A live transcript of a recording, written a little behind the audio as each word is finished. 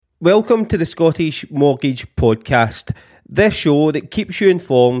Welcome to the Scottish Mortgage Podcast, this show that keeps you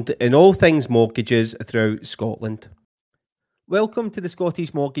informed in all things mortgages throughout Scotland. Welcome to the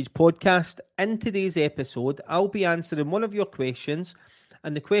Scottish Mortgage Podcast. In today's episode, I'll be answering one of your questions,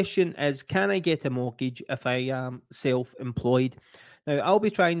 and the question is, can I get a mortgage if I am self-employed? Now, I'll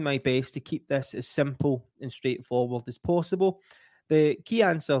be trying my best to keep this as simple and straightforward as possible. The key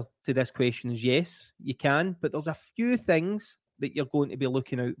answer to this question is yes, you can, but there's a few things that you're going to be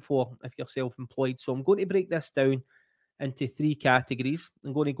looking out for if you're self-employed. So I'm going to break this down into three categories.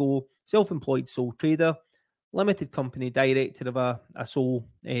 I'm going to go self-employed sole trader, limited company director of a sole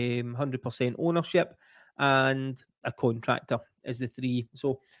 100% ownership, and a contractor is the three.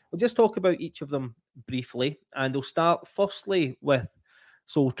 So we'll just talk about each of them briefly, and we'll start firstly with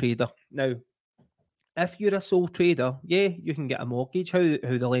sole trader. Now, if you're a sole trader, yeah, you can get a mortgage. How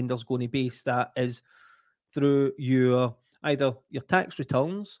the lender's going to base that is through either your tax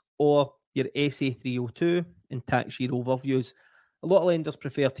returns or your SA 302 and tax year overviews. A lot of lenders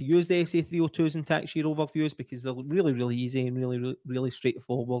prefer to use the SA 302s and tax year overviews because they're really, really easy and really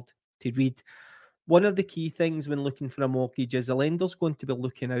straightforward to read. One of the key things when looking for a mortgage is a lender's going to be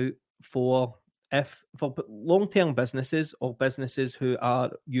looking out for long-term businesses or businesses who are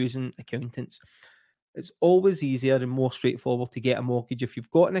using accountants. It's always easier and more straightforward to get a mortgage if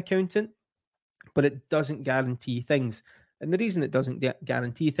you've got an accountant, but it doesn't guarantee things. And the reason it doesn't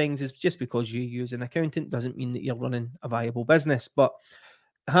guarantee things is just because you use an accountant doesn't mean that you're running a viable business. But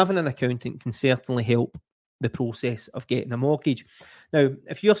having an accountant can certainly help the process of getting a mortgage. Now,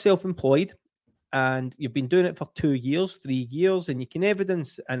 if you're self-employed and you've been doing it for 2 years, 3 years, and you can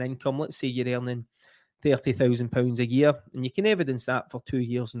evidence an income, let's say you're earning £30,000 a year, and you can evidence that for 2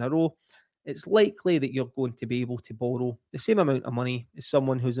 years in a row, it's likely that you're going to be able to borrow the same amount of money as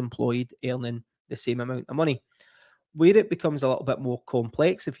someone who's employed earning the same amount of money. Where it becomes a little bit more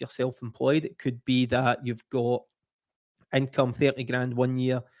complex if you're self-employed, it could be that you've got income 30 grand 1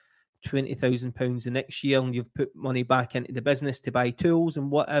 year, £20,000 the next year, and you've put money back into the business to buy tools and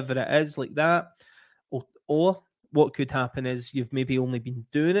whatever it is like that. Or what could happen is you've maybe only been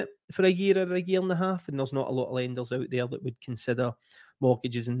doing it for a year or a year and a half, and there's not a lot of lenders out there that would consider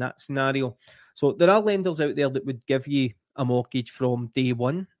mortgages in that scenario. So there are lenders out there that would give you a mortgage from day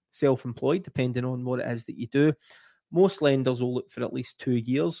one, self-employed, depending on what it is that you do. Most lenders will look for at least 2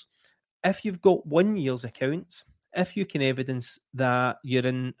 years. If you've got 1 year's accounts, if you can evidence that you're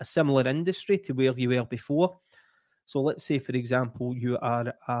in a similar industry to where you were before, so let's say, for example, you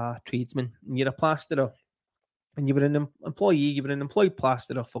are a tradesman and you're a plasterer and you were an employee, you were an employed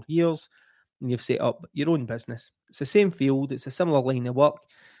plasterer for years and you've set up your own business. It's the same field, it's a similar line of work.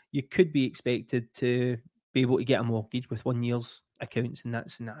 You could be expected to be able to get a mortgage with 1 year's accounts in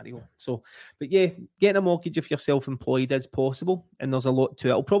that scenario. So, but yeah, getting a mortgage if you're self-employed is possible, and there's a lot to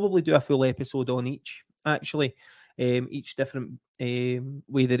it. I'll probably do a full episode on each, actually, each different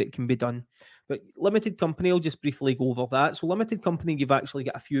way that it can be done. But limited company, I'll just briefly go over that. So limited company, you've actually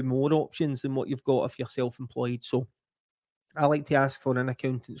got a few more options than what you've got if you're self-employed. So I like to ask for an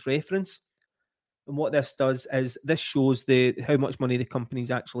accountant's reference. And what this does is this shows how much money the company's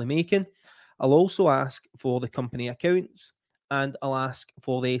actually making. I'll also ask for the company accounts, and I'll ask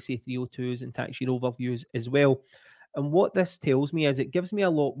for the SA 302s and tax year overviews as well. And what this tells me is it gives me a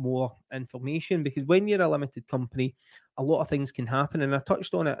lot more information, because when you're a limited company, a lot of things can happen. And I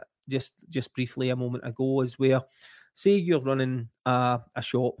touched on it just briefly a moment ago, is where, say you're running a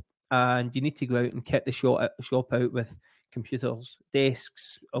shop and you need to go out and kit the shop out with computers,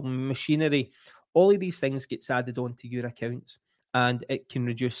 desks, or machinery. All of these things gets added onto your accounts, and it can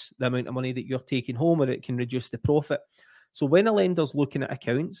reduce the amount of money that you're taking home, or it can reduce the profit. So when a lender's looking at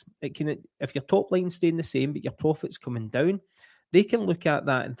accounts, it can, if your top line's staying the same but your profit's coming down, they can look at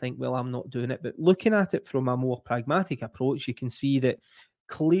that and think, well, I'm not doing it. But looking at it from a more pragmatic approach, you can see that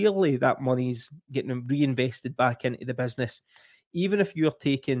clearly that money's getting reinvested back into the business. Even if you're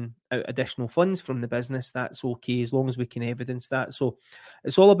taking out additional funds from the business, that's okay, as long as we can evidence that. So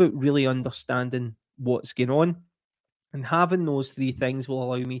it's all about really understanding what's going on. And having those three things will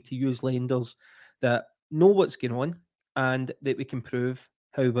allow me to use lenders that know what's going on and that we can prove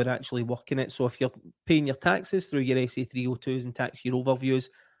how we're actually working it. So if you're paying your taxes through your SA 302s and tax year overviews,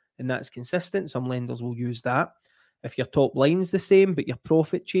 and that's consistent, some lenders will use that. If your top line's the same, but your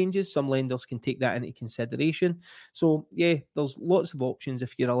profit changes, some lenders can take that into consideration. So yeah, there's lots of options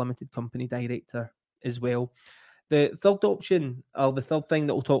if you're a limited company director as well. The third option, or the third thing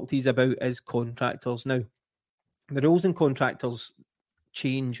that we'll talk to you about, is contractors. Now, the rules in contractors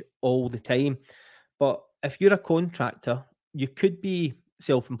change all the time, but if you're a contractor, you could be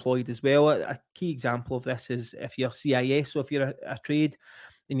self-employed as well. A key example of this is if you're CIS, so if you're a trade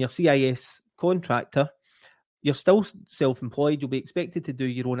and you're CIS contractor, you're still self-employed. You'll be expected to do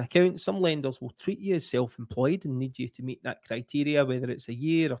your own accounts. Some lenders will treat you as self-employed and need you to meet that criteria, whether it's a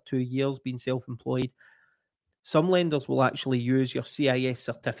year or 2 years being self-employed. Some lenders will actually use your CIS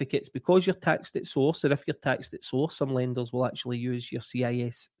certificates because you're taxed at source, or if you're taxed at source, some lenders will actually use your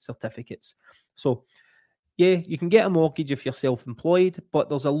CIS certificates. So, yeah, you can get a mortgage if you're self-employed, but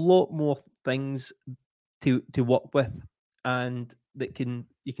there's a lot more things to work with and that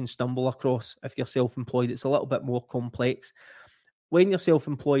you can stumble across if you're self-employed. It's a little bit more complex. When you're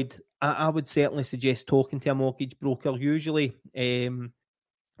self-employed, I would certainly suggest talking to a mortgage broker. Usually,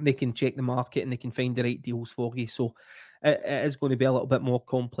 they can check the market and they can find the right deals for you. So it is going to be a little bit more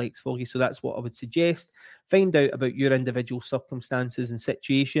complex for you. So that's what I would suggest. Find out about your individual circumstances and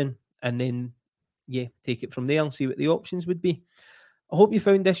situation, and then, take it from there and see what the options would be. I hope you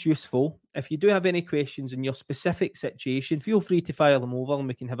found this useful. If you do have any questions in your specific situation, feel free to fire them over and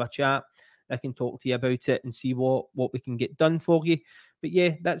we can have a chat. I can talk to you about it and see what we can get done for you. But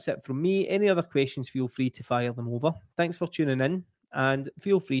that's it from me. Any other questions, feel free to fire them over. Thanks for tuning in. And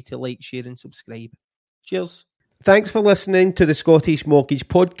feel free to like, share and subscribe. Cheers. Thanks for listening to the Scottish Mortgage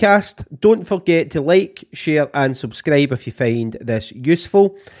Podcast. Don't forget to like, share and subscribe if you find this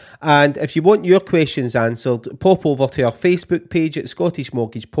useful. And if you want your questions answered, pop over to our Facebook page at Scottish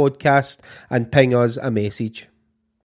Mortgage Podcast and ping us a message.